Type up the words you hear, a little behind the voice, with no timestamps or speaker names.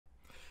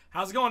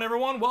How's it going,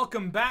 everyone?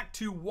 Welcome back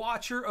to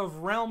Watcher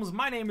of Realms.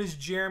 My name is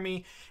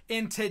Jeremy,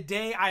 and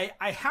today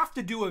I have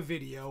to do a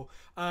video.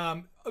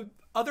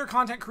 Other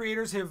content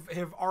creators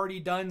have already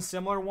done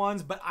similar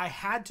ones, but I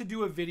had to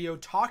do a video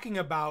talking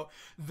about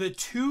the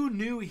two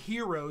new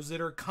heroes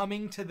that are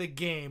coming to the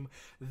game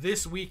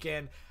this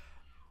weekend.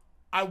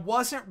 I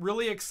wasn't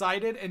really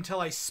excited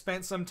until I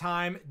spent some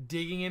time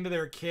digging into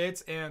their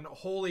kits, and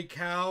holy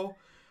cow,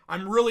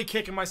 I'm really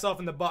kicking myself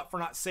in the butt for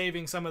not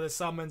saving some of the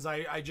summons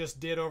I just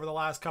did over the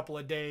last couple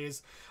of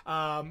days.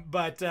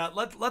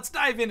 Let's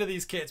dive into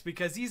these kits,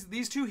 because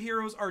these two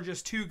heroes are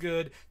just too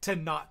good to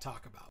not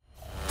talk about.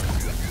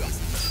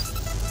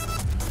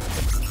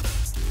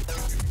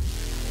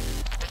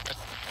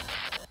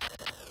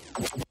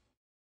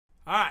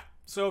 Alright,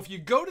 so if you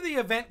go to the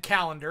event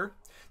calendar,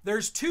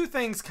 there's two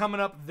things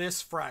coming up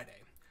this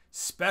Friday.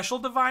 Special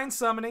Divine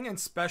Summoning and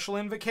Special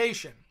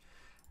Invocation.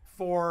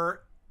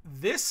 For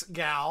this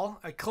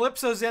gal,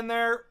 Calypso's in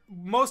there.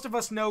 Most of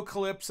us know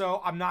Calypso.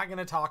 I'm not going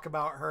to talk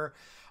about her.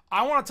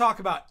 I want to talk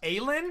about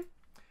Aelin,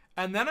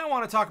 and then I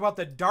want to talk about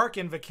the Dark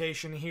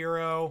Invocation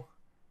hero,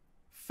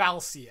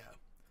 Falcia.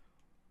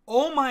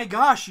 Oh my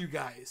gosh, you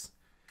guys.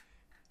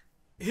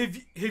 Have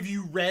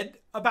you read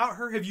about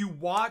her? Have you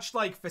watched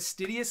like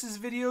Fastidious's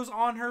videos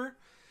on her?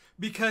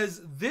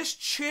 Because this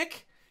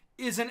chick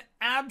is an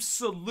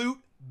absolute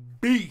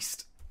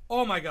beast.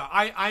 Oh my god.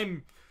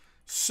 I'm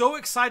so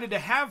excited to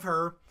have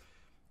her.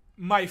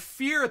 My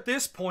fear at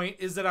this point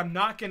is that I'm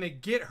not going to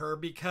get her,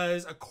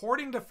 because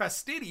according to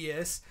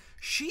Fastidious,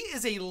 she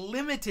is a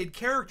limited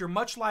character,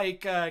 much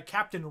like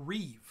Captain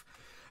Reeve.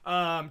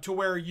 To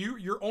where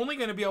you're only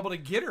going to be able to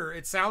get her,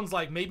 it sounds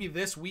like, maybe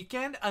this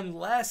weekend,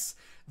 unless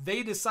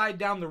they decide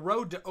down the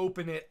road to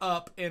open it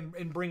up and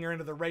bring her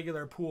into the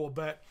regular pool.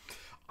 But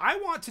I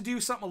want to do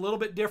something a little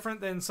bit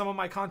different than some of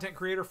my content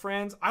creator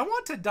friends. I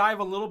want to dive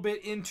a little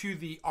bit into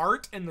the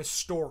art and the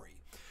story,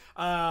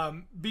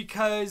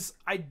 because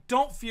I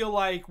don't feel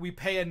like we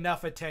pay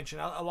enough attention.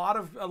 A lot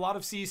of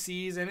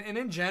CCs and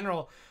in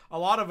general, a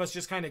lot of us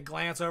just kind of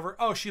glance over,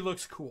 oh, she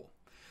looks cool.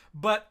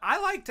 But I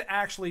like to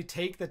actually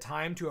take the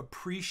time to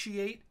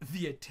appreciate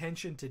the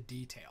attention to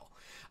detail.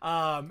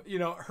 You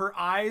know, her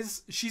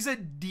eyes, she's a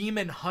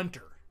demon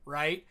hunter,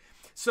 right?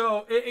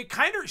 So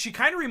she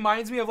kind of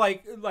reminds me of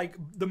like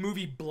the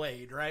movie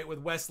Blade, right? With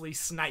Wesley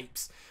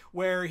Snipes,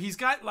 where he's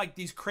got like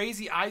these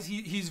crazy eyes.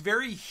 He's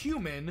very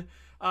human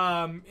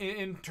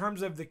in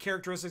terms of the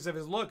characteristics of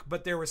his look,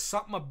 but there was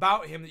something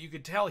about him that you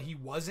could tell he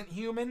wasn't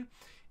human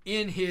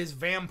in his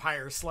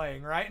vampire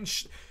slaying, right? And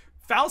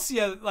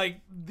Falcia, like,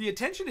 the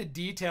attention to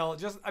detail,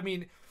 just, I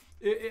mean,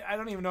 I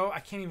don't even know, I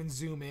can't even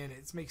zoom in,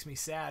 it makes me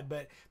sad,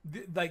 but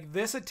like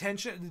this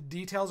attention to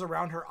details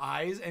around her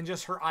eyes, and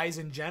just her eyes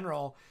in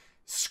general,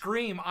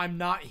 scream, I'm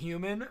not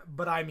human,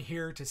 but I'm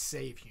here to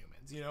save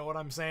humans. You know what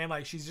I'm saying?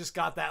 Like, she's just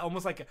got that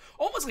almost like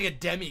a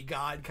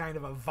demigod kind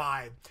of a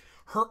vibe.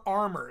 Her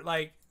armor,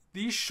 like,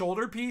 these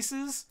shoulder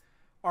pieces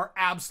are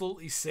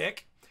absolutely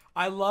sick.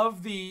 I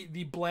love the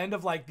blend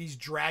of like these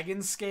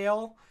dragon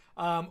scale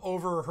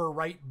over her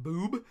right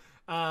boob.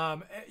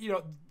 You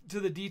know, to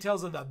the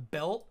details of the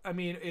belt. I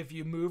mean, if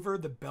you move her,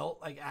 the belt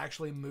like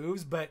actually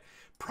moves. But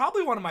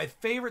probably one of my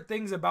favorite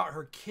things about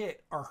her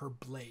kit are her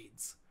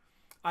blades.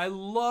 I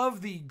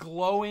love the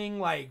glowing,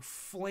 like,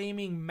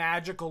 flaming,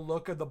 magical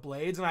look of the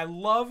blades. And I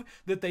love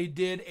that they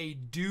did a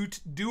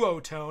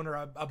duotone or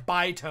a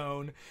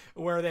bitone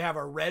where they have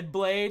a red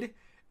blade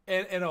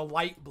and a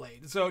light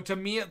blade. So to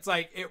me, it's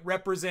like it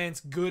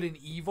represents good and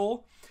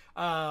evil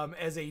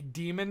as a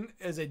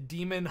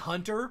demon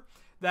hunter.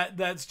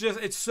 That's just,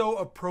 it's so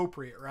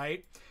appropriate,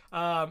 right?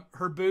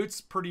 Her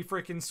boots, pretty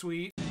freaking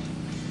sweet.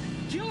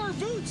 Killer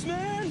boots,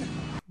 man!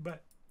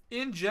 But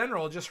in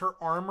general, just her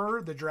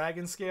armor, the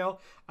dragon scale.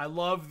 I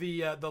love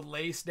the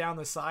lace down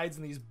the sides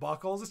and these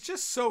buckles. It's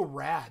just so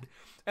rad.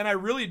 And I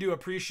really do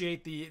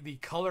appreciate the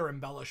color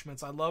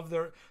embellishments. I love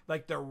the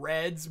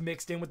reds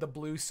mixed in with the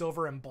blue,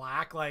 silver, and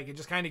black. Like, it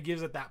just kind of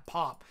gives it that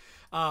pop.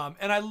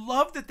 And I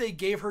love that they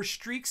gave her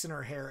streaks in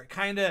her hair. It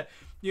kind of,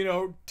 you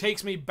know,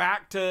 takes me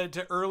back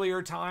to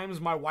earlier times.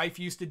 My wife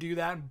used to do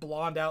that and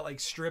blonde out like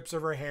strips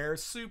of her hair.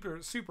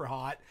 Super, super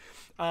hot.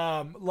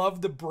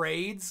 Love the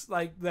braids.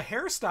 Like, the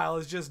hairstyle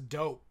is just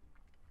dope.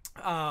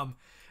 And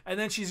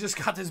then she's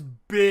just got this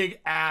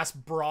big ass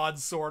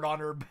broadsword on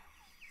her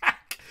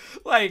back.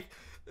 Like,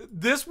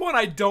 this one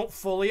I don't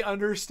fully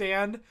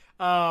understand.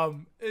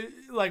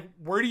 Like,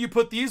 where do you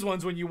put these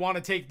ones when you want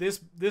to take this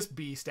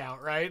beast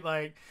out, right?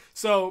 Like,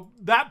 so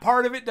that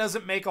part of it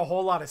doesn't make a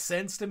whole lot of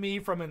sense to me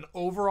from an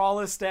overall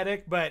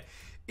aesthetic, but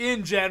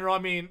in general, I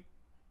mean,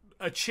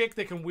 a chick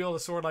that can wield a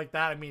sword like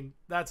that, I mean,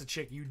 that's a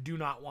chick you do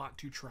not want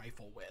to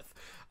trifle with.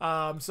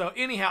 So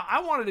anyhow,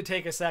 I wanted to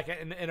take a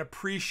second and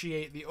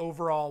appreciate the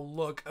overall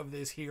look of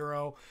this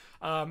hero.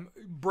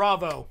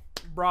 Bravo,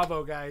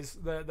 guys.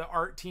 The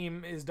art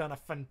team has done a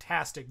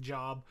fantastic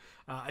job.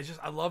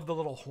 I love the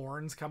little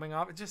horns coming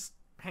off. It just,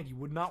 man, you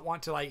would not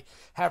want to like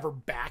have her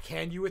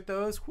backhand you with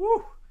those.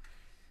 Whew,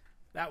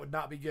 that would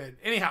not be good.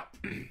 Anyhow,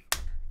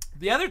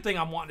 the other thing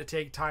I'm wanting to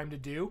take time to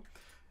do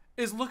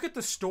is look at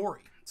the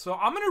story. So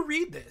I'm going to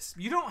read this.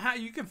 You don't have,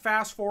 you can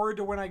fast forward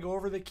to when I go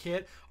over the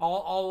kit.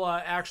 I'll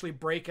actually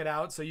break it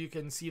out so you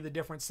can see the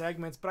different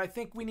segments, but I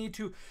think we need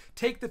to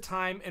take the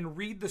time and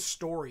read the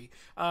story.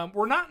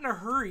 We're not in a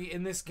hurry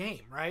in this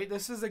game, right?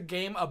 This is a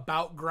game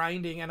about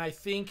grinding, and I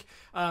think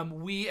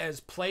we as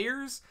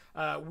players,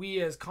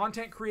 we as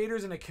content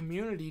creators in a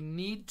community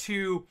need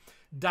to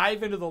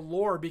dive into the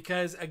lore,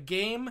 because a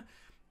game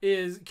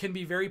can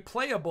be very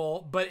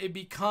playable, but it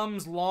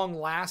becomes long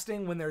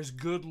lasting when there's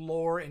good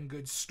lore and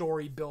good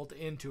story built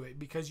into it,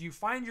 because you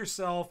find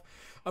yourself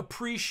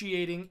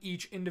appreciating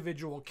each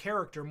individual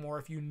character more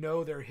if you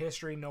know their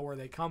history, know where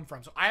they come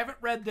from. So I haven't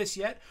read this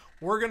yet.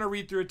 We're going to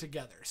read through it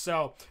together.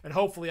 So, and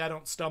hopefully I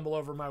don't stumble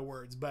over my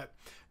words, but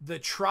the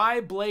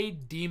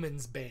Tri-Blade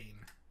Demon's Bane.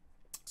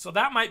 So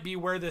that might be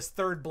where this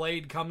third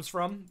blade comes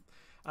from.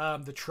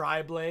 The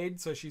Tri-Blade,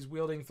 so she's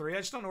wielding 3. I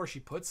just don't know where she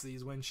puts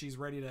these when she's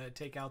ready to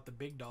take out the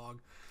big dog.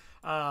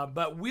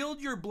 But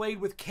wield your blade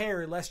with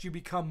care, lest you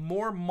become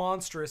more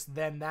monstrous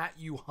than that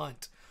you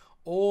hunt.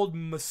 Old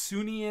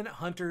Masunian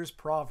hunter's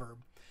proverb.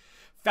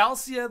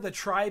 Falcia, the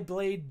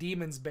Tri-Blade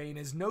Demon's Bane,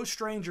 is no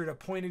stranger to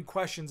pointed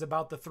questions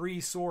about the 3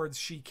 swords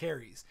she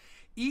carries.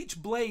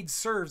 Each blade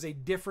serves a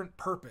different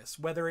purpose,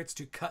 whether it's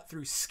to cut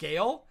through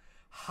scale,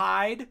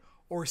 hide,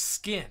 or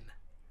skin.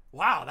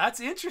 Wow,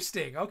 that's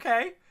interesting.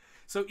 Okay.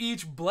 So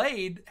each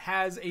blade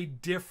has a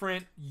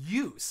different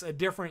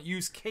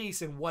use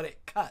case in what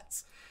it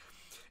cuts.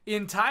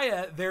 In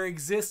Taya, there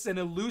exists an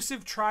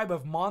elusive tribe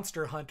of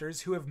monster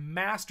hunters who have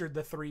mastered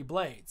the 3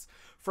 blades.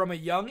 From a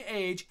young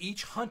age,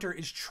 each hunter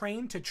is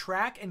trained to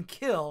track and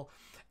kill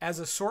as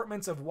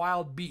assortments of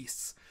wild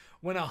beasts.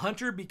 When a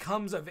hunter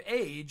becomes of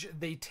age,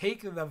 they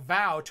take the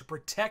vow to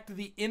protect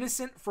the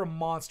innocent from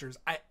monsters.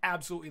 I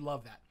absolutely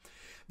love that.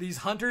 These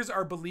hunters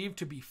are believed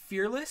to be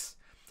fearless,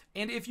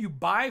 and if you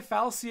buy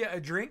Falcia a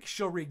drink,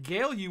 she'll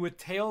regale you with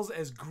tales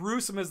as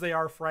gruesome as they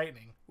are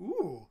frightening.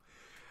 Ooh.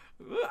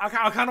 I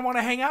kind of want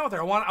to hang out with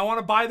her. I want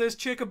to buy this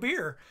chick a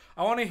beer.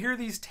 I want to hear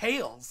these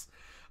tales.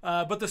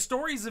 But the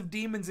stories of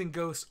demons and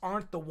ghosts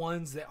aren't the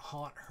ones that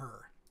haunt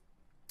her.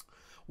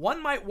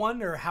 One might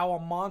wonder how a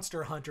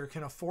monster hunter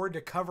can afford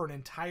to cover an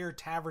entire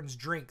tavern's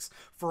drinks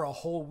for a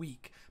whole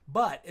week.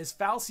 But, as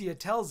Falcia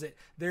tells it,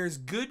 there's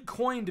good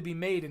coin to be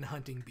made in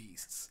hunting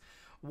beasts.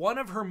 One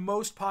of her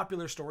most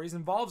popular stories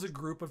involves a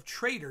group of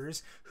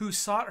traders who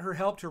sought her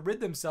help to rid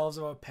themselves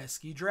of a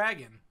pesky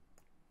dragon.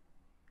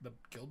 The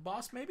guild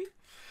boss, maybe?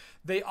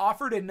 They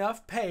offered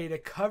enough pay to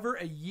cover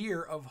a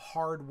year of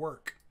hard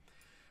work.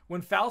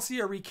 When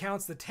Falcia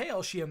recounts the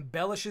tale, she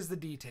embellishes the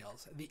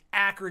details. The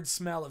acrid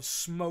smell of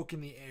smoke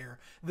in the air,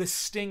 the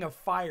sting of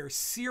fire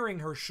searing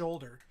her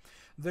shoulder,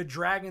 the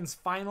dragon's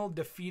final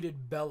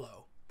defeated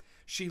bellow.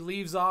 She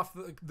leaves off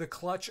the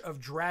clutch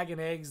of dragon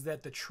eggs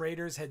that the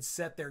traders had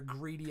set their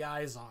greedy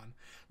eyes on.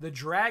 The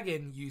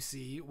dragon, you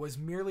see, was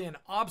merely an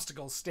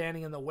obstacle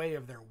standing in the way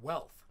of their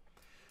wealth.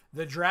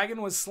 The dragon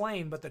was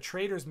slain, but the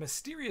traders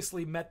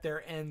mysteriously met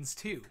their ends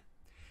too.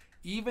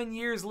 Even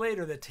years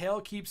later, the tale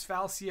keeps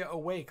Falcia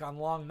awake on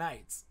long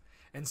nights,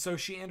 and so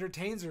she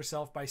entertains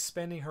herself by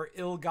spending her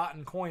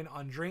ill-gotten coin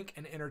on drink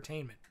and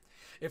entertainment.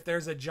 If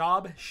there's a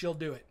job, she'll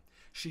do it.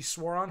 She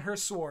swore on her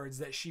swords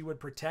that she would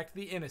protect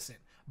the innocent,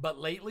 but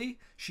lately,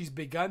 she's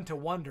begun to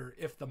wonder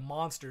if the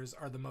monsters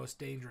are the most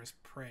dangerous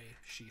prey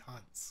she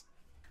hunts.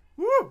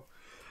 Woo!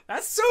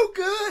 That's so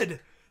good!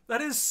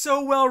 That is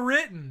so well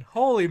written.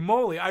 Holy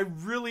moly, I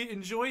really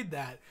enjoyed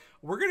that.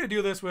 We're going to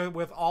do this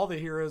with all the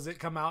heroes that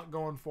come out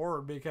going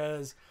forward,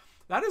 because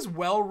that is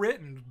well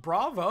written.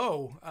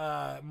 Bravo,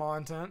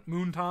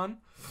 Moonton.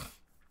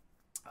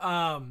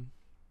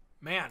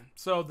 Man,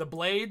 so the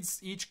blades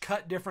each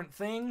cut different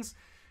things.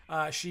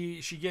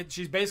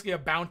 She's basically a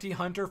bounty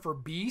hunter for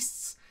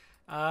beasts.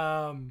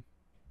 Freaking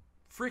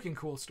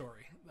cool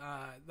story.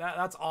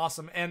 That's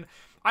awesome. And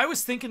I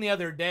was thinking the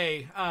other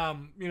day,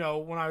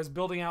 when I was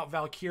building out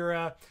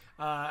Valkyria,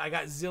 I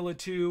got Zilla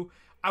 2.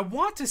 I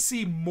want to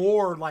see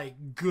more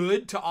like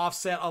good to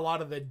offset a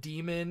lot of the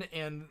demon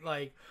and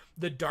like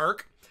the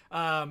dark.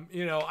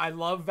 I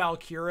love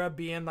Valkyria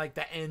being like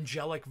the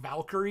angelic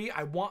Valkyrie.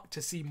 I want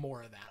to see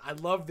more of that. I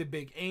love the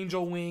big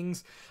angel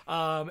wings.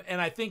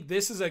 And I think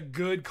this is a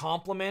good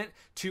complement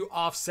to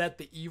offset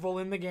the evil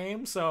in the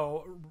game.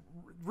 So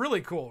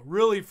really cool.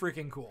 Really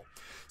freaking cool.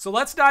 So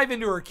let's dive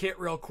into her kit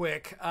real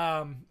quick.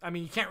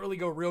 You can't really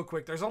go real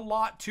quick. There's a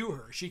lot to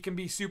her. She can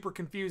be super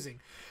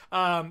confusing.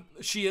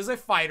 She is a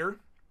fighter,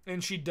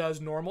 and she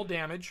does normal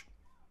damage.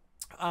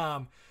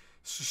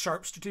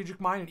 Sharp strategic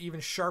mind, and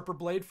even sharper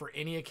blade for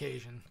any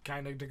occasion,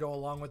 kind of to go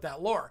along with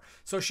that lore.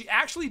 So she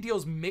actually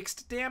deals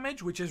mixed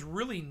damage, which is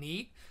really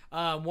neat.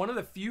 One of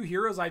the few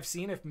heroes I've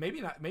seen, if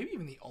maybe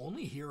even the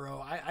only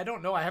hero, I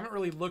don't know. I haven't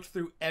really looked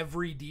through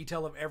every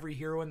detail of every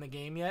hero in the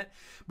game yet,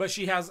 but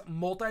she has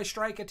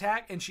multi-strike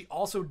attack, and she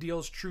also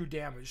deals true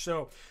damage.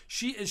 So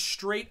she is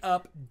straight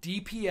up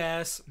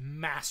DPS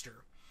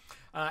master.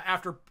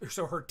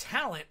 So her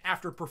talent,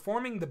 after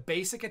performing the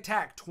basic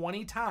attack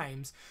 20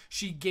 times,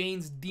 she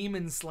gains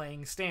Demon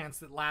Slaying Stance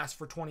that lasts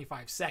for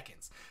 25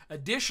 seconds.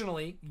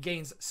 Additionally,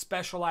 gains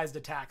specialized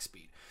attack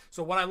speed.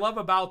 So what I love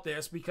about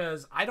this,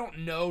 because I don't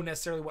know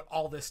necessarily what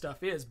all this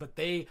stuff is, but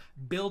they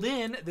build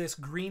in this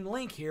green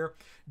link here.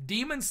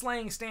 Demon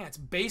Slaying Stance,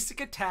 basic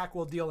attack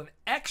will deal an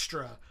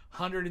extra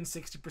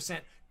 160%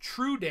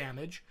 true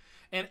damage.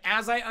 And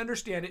as I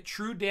understand it,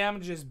 true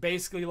damage is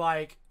basically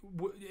like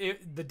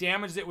the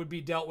damage that would be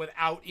dealt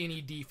without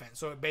any defense.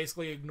 So it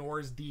basically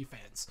ignores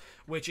defense,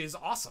 which is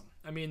awesome.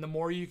 I mean, the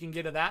more you can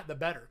get of that, the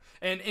better.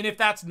 And if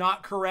that's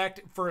not correct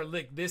for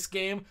like this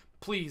game,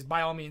 please, by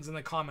all means, in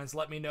the comments,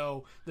 let me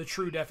know the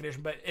true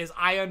definition. But as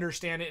I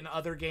understand it in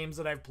other games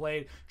that I've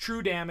played,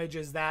 true damage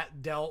is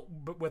that dealt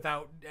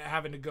without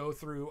having to go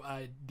through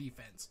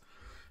defense.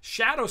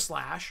 Shadow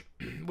Slash,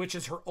 which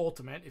is her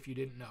ultimate, if you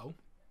didn't know,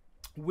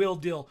 will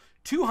deal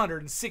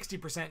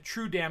 260%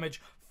 true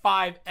damage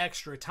 5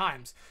 extra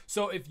times.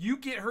 So if you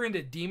get her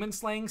into Demon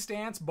Slaying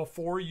Stance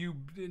before you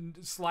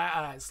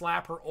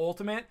slap her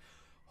ultimate,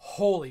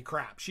 holy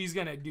crap, she's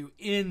going to do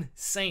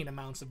insane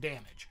amounts of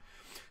damage.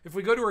 If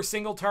we go to her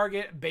single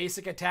target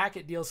basic attack,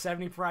 it deals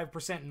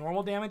 75%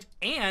 normal damage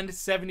and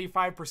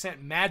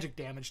 75% magic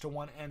damage to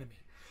one enemy.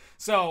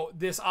 So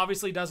this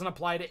obviously doesn't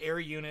apply to air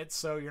units,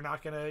 so you're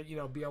not going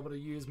to, be able to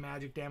use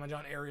magic damage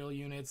on aerial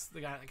units,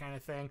 that kind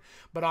of thing.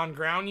 But on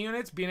ground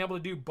units, being able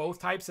to do both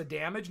types of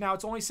damage. Now,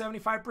 it's only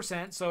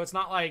 75%, so it's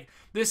not like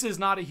this is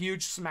not a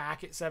huge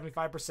smack at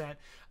 75%,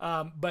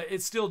 but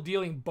it's still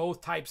dealing both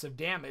types of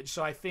damage.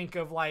 So I think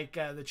of like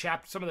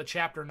some of the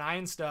Chapter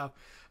 9 stuff.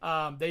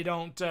 They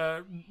don't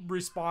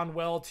respond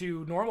well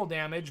to normal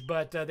damage,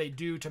 but they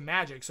do to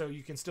magic. So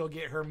you can still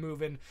get her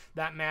moving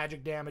that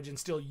magic damage and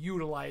still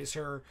utilize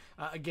her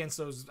against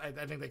those,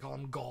 I think they call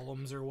them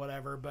golems or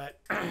whatever. But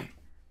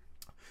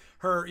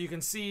you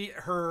can see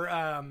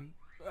her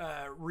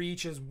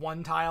reach is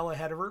 1 tile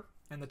ahead of her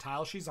and the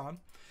tile she's on.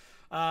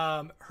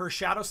 Her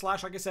Shadow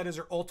Slash, like I said, is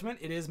her ultimate.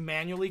 It is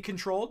manually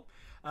controlled.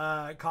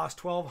 It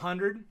costs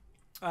 1,200.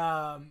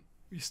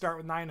 You start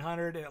with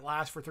 900 and it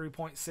lasts for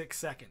 3.6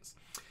 seconds.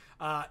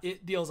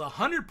 It deals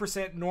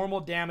 100%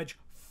 normal damage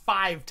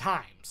 5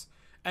 times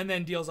and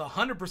then deals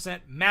 100%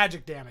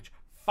 magic damage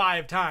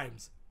 5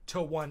 times to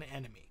one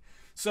enemy.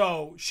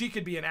 So she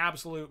could be an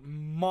absolute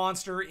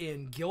monster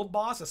in Guild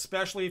Boss,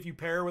 especially if you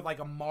pair her with like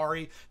a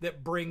Mari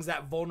that brings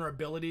that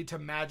vulnerability to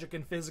magic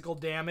and physical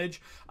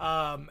damage.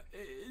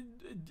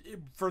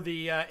 For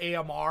the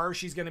AMR,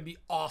 she's going to be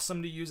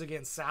awesome to use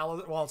against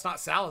Salazar. Well, it's not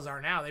Salazar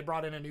now. They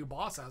brought in a new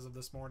boss as of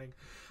this morning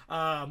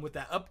with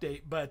that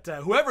update. But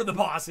whoever the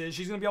boss is,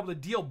 she's going to be able to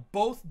deal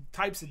both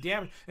types of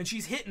damage. And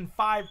she's hitting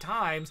 5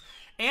 times.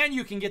 And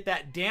you can get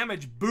that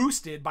damage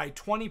boosted by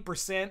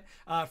 20%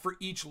 for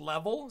each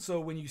level. So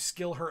when you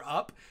skill her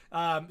up,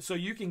 so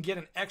you can get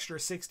an extra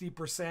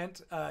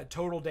 60%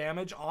 total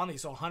damage on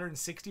these. So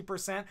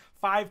 160%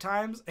 5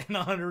 times and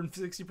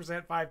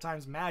 160% 5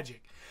 times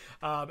magic.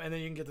 And then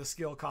you can get the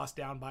skill cost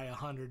down by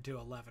 100 to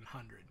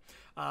 1,100.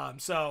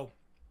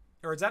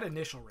 Or is that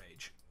initial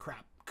rage?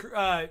 Crap.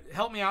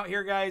 Help me out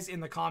here, guys,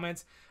 in the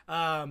comments.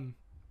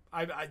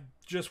 I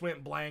just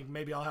went blank.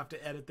 Maybe I'll have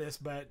to edit this,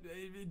 but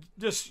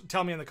just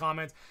tell me in the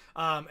comments.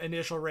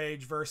 Initial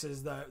rage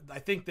versus I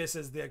think this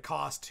is the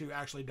cost to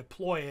actually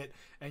deploy it,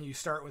 and you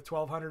start with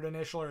 1,200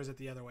 initial, or is it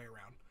the other way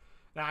around?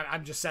 Now,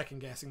 I'm just second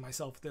guessing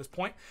myself at this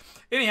point.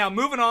 Anyhow,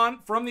 moving on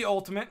from the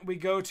ultimate, we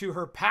go to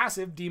her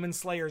passive, Demon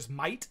Slayer's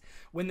Might.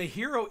 When the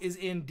hero is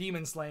in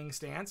Demon Slaying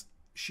Stance,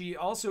 she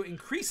also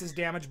increases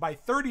damage by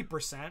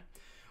 30%.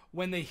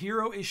 When the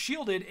hero is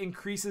shielded,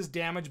 increases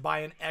damage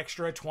by an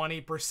extra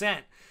 20%.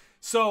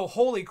 So,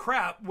 holy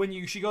crap,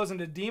 when she goes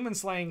into Demon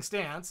Slaying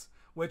Stance,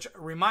 which,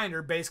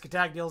 reminder, basic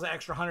attack deals an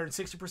extra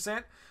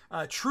 160%.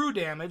 True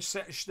damage,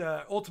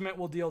 ultimate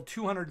will deal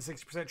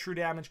 260% true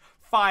damage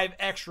 5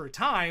 extra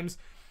times.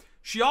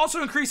 She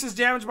also increases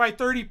damage by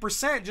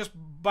 30% just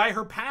by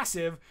her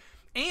passive.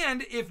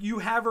 And if you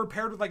have her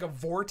paired with like a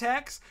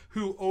Vortex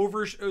who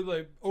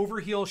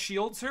overheal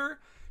shields her,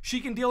 she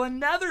can deal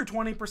another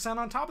 20%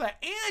 on top of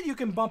that. And you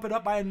can bump it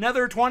up by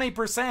another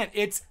 20%.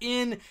 It's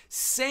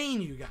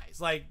insane, you guys.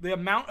 Like, the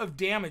amount of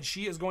damage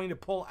she is going to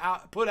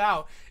put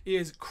out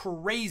is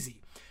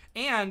crazy.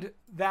 And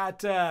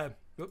that,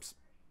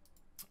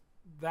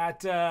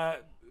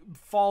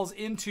 falls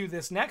into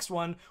this next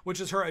one, which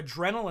is her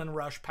Adrenaline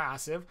Rush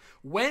passive.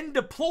 When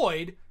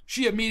deployed,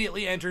 she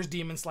immediately enters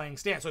Demon Slaying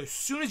Stance. So as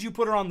soon as you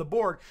put her on the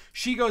board,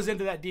 she goes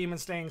into that Demon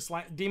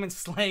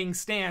Slaying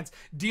Stance,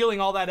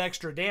 dealing all that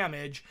extra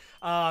damage.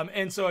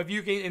 And so if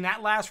you can, and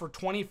that lasts for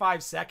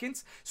 25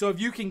 seconds. So if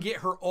you can get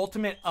her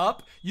ultimate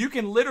up, you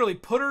can literally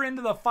put her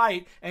into the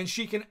fight, and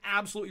she can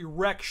absolutely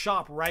wreck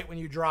shop right when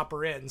you drop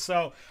her in.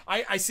 So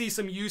I see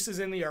some uses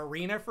in the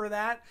arena for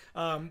that.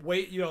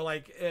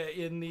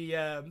 In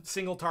the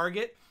single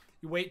target.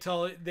 You wait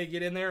till they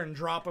get in there and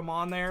drop them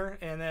on there,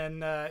 and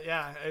then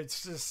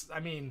it's just, I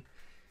mean,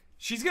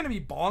 she's gonna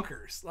be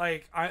bonkers.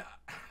 Like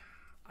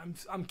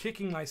I'm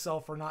kicking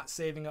myself for not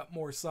saving up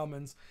more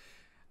summons.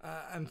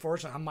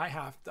 Unfortunately, I might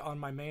have to, on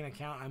my main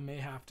account, I may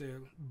have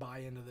to buy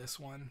into this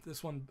one.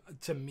 This one,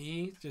 to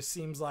me, just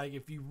seems like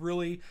if you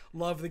really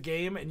love the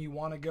game and you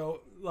want to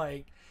go,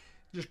 like,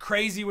 just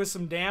crazy with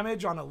some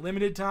damage on a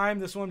limited time,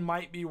 this one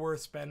might be worth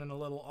spending a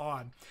little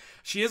on.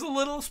 She is a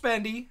little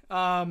spendy,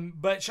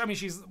 but, I mean,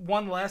 she's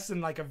one less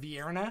than, like, a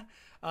Vierna.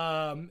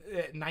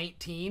 At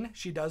 19,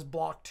 she does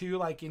block 2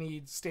 like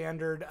any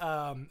standard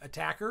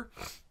attacker.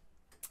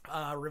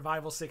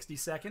 Revival 60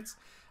 seconds.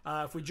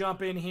 If we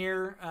jump in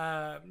here,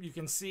 you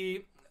can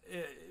see,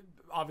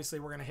 obviously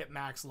we're going to hit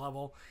max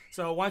level.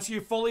 So once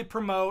you fully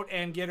promote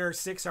and get her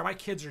 6-star, my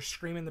kids are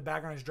screaming in the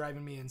background, it's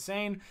driving me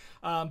insane.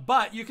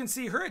 But you can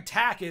see her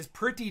attack is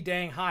pretty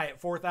dang high at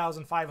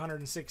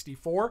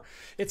 4,564.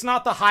 It's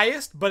not the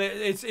highest, but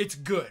it's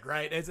good,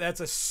 right?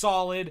 That's a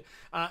solid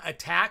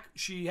attack.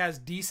 She has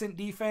decent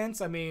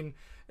defense. I mean,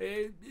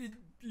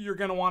 you're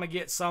going to want to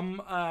get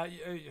some, I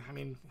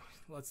mean,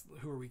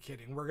 who are we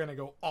kidding? We're going to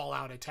go all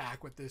out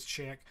attack with this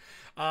chick.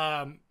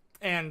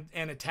 And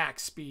attack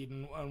speed,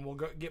 and we'll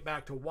get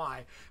back to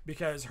why,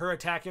 because her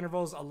attack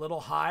interval is a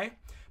little high,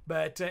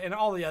 but and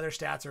all the other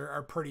stats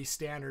are pretty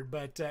standard.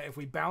 But if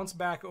we bounce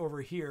back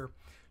over here,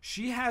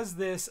 she has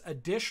this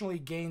additionally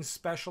gains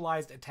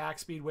specialized attack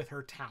speed with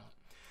her talent.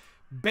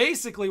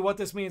 Basically, what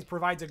this means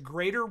provides a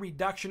greater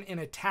reduction in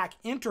attack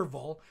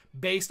interval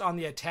based on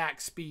the attack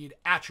speed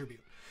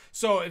attribute.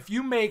 So if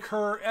you make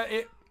her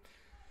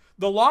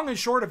the long and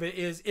short of it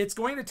is it's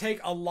going to take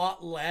a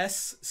lot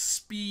less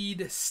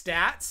speed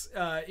stats,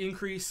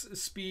 increase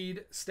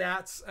speed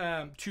stats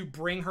to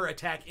bring her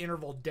attack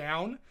interval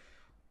down.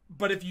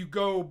 But if you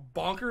go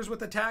bonkers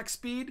with attack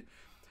speed,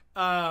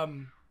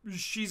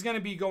 she's going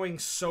to be going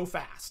so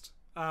fast.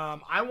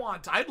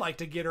 I'd like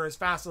to get her as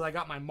fast as I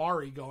got my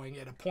Mari going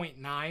at a 0.9.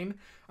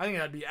 I think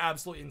that'd be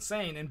absolutely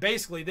insane. And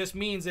basically this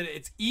means that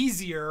it's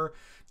easier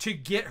to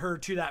get her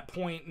to that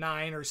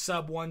 0.9 or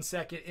sub 1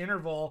 second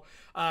interval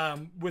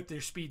with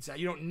their speed stat.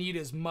 You don't need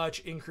as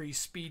much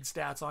increased speed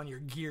stats on your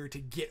gear to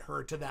get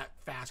her to that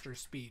faster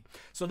speed.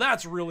 So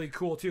that's really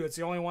cool too. It's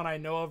the only one I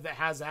know of that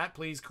has that.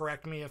 Please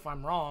correct me if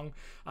I'm wrong,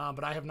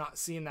 but I have not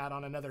seen that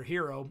on another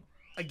hero.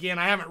 Again,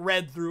 I haven't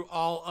read through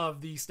all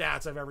of the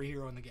stats of every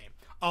hero in the game.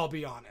 I'll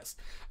be honest.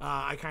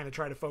 I kind of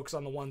try to focus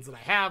on the ones that I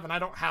have, and I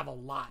don't have a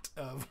lot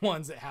of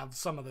ones that have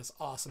some of this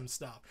awesome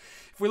stuff.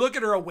 If we look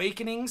at her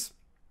awakenings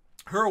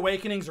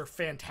are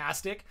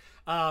fantastic.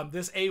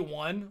 This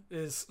A1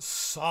 is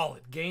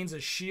solid. Gains a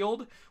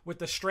shield with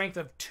the strength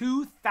of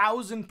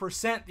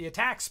 2,000% the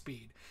attack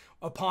speed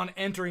upon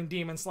entering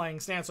Demon Slaying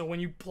Stance. So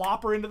when you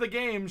plop her into the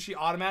game, she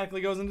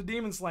automatically goes into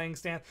Demon Slaying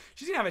Stance.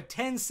 She's going to have a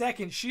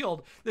 10-second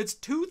shield that's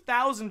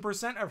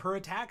 2,000% of her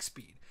attack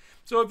speed.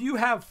 So if you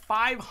have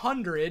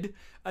 500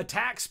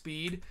 attack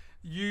speed,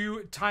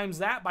 you times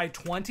that by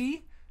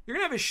 20, you're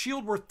going to have a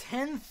shield worth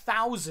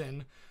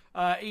 10,000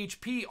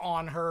 HP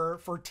on her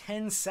for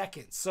 10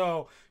 seconds.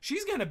 So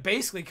she's going to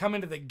basically come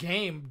into the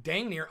game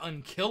dang near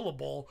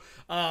unkillable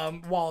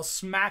while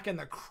smacking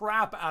the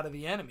crap out of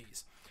the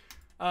enemies.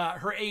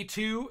 Her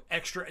A2,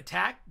 extra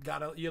attack.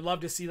 You love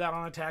to see that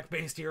on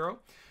attack-based hero.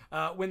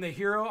 When the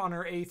hero on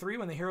her A3,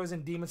 when the hero is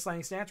in Demon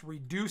Slaying Stance,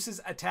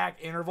 reduces attack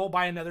interval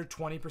by another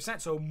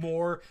 20%. So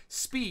more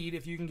speed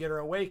if you can get her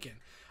awakened.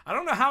 I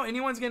don't know how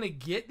anyone's going to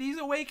get these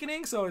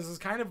awakenings, so this is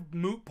kind of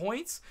moot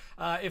points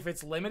if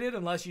it's limited,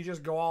 unless you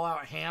just go all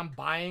out ham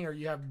buying or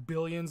you have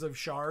billions of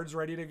shards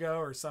ready to go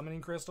or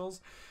summoning crystals.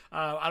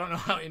 I don't know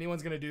how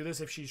anyone's going to do this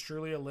if she's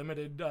truly a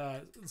limited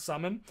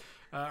summon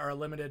or a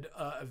limited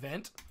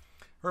event.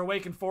 Her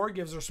Awaken 4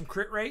 gives her some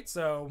crit rate,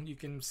 so you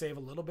can save a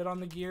little bit on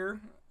the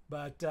gear.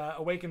 But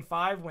Awaken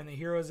 5, when the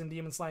hero is in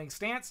Demon Slaying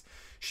Stance,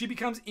 she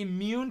becomes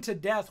immune to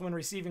death when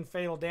receiving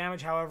fatal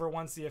damage. However,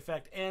 once the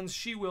effect ends,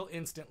 she will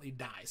instantly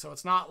die. So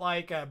it's not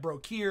like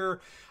Brokir,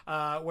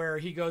 where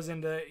he goes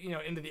into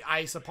the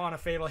ice upon a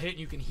fatal hit and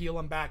you can heal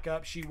him back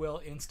up. She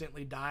will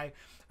instantly die.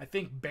 I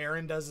think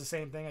Baron does the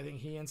same thing. I think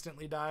he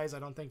instantly dies. I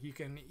don't think you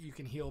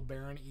can heal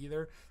Baron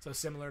either. So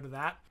similar to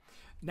that.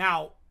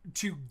 Now,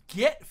 to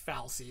get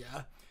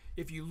Falcia,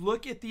 if you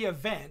look at the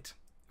event,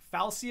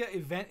 Falcia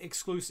event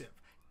exclusive,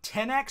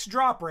 10x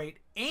drop rate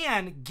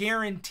and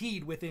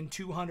guaranteed within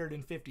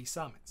 250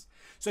 summons.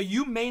 So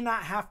you may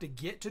not have to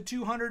get to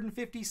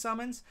 250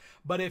 summons,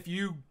 but if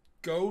you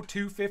go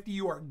 250,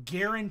 you are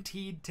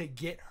guaranteed to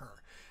get her.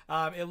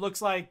 It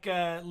looks like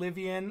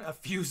Livian, a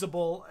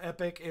fusible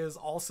epic, is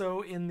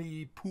also in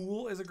the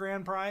pool as a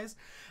grand prize.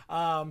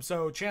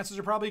 So chances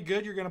are probably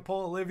good you're going to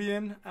pull a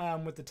Livian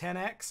with the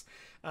 10x.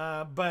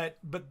 But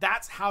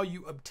that's how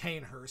you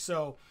obtain her.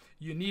 So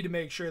you need to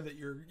make sure that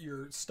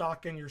you're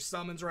stocking your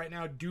summons right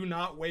now. Do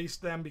not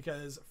waste them,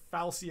 because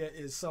Falcia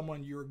is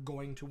someone you're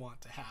going to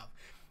want to have.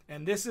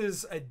 And this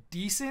is a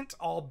decent,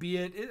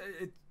 albeit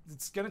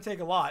it's going to take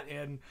a lot.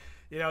 And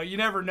you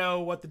never know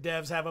what the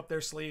devs have up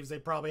their sleeves. They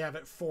probably have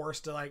it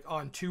forced to, like,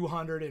 on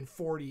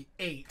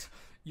 248,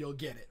 you'll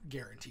get it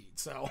guaranteed.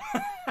 So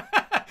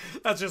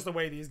that's just the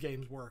way these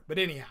games work. But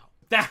anyhow,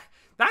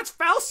 that's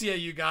Falcia,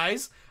 you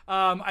guys.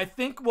 I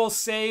think we'll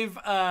save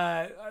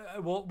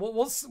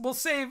we'll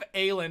save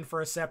Aylin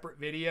for a separate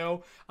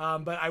video,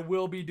 but I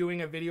will be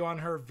doing a video on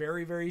her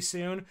very, very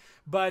soon.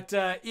 But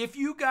if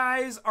you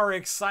guys are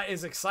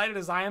as excited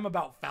as I am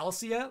about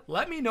Falcia,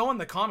 let me know in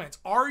the comments.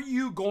 Are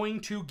you going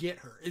to get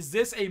her? Is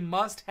this a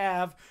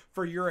must-have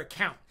for your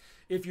account?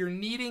 If you're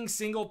needing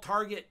single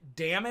target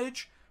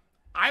damage,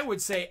 I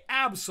would say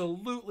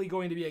absolutely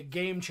going to be a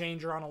game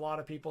changer on a lot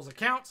of people's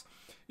accounts.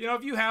 You know,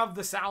 if you have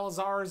the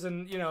Salazars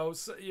and,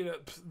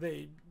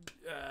 they...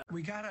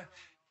 we gotta,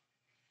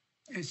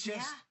 it's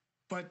just,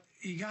 but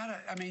you gotta,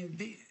 I mean,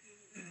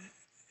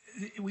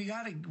 we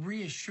gotta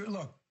reassure,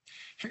 look,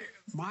 here,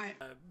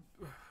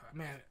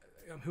 man,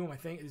 who am I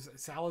thinking? Is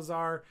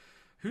Salazar?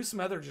 Who's some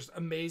other just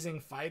amazing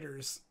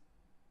fighters?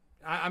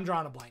 I'm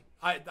drawing a blank.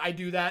 I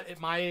do that at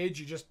my age.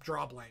 You just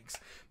draw blanks.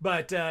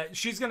 But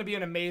she's going to be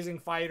an amazing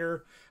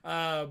fighter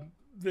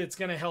that's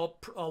going to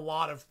help a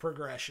lot of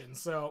progression.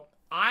 So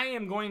I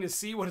am going to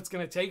see what it's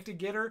going to take to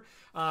get her.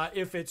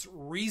 If it's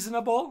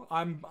reasonable,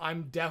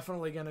 I'm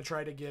definitely going to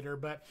try to get her.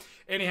 But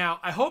anyhow,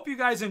 I hope you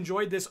guys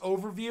enjoyed this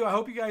overview. I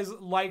hope you guys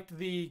liked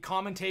the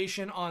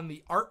commentation on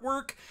the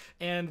artwork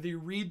and the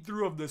read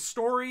through of the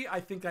story. I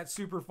think that's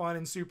super fun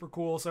and super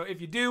cool. So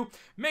if you do,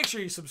 make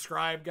sure you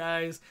subscribe,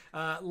 guys.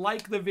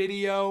 Like the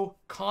video,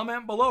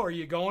 comment below. Are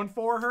you going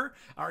for her?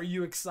 Are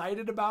you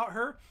excited about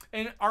her?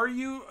 And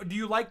do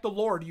you like the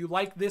lore? Do you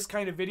like this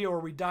kind of video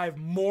where we dive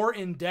more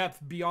in depth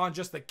beyond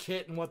just the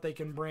kit and what they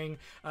can bring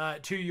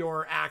to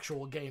your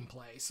actual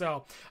gameplay?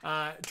 So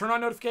turn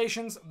on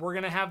notifications. We're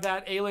going to have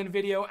that Aylin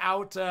video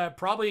out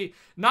probably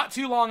not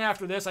too long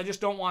after this. I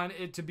just don't want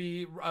it to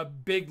be a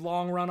big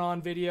long run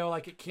on video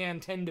like it can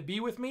tend to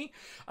be with me.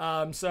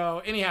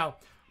 So anyhow,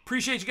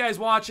 appreciate you guys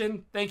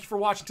watching. Thank you for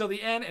watching till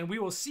the end, and we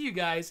will see you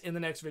guys in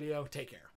the next video. Take care.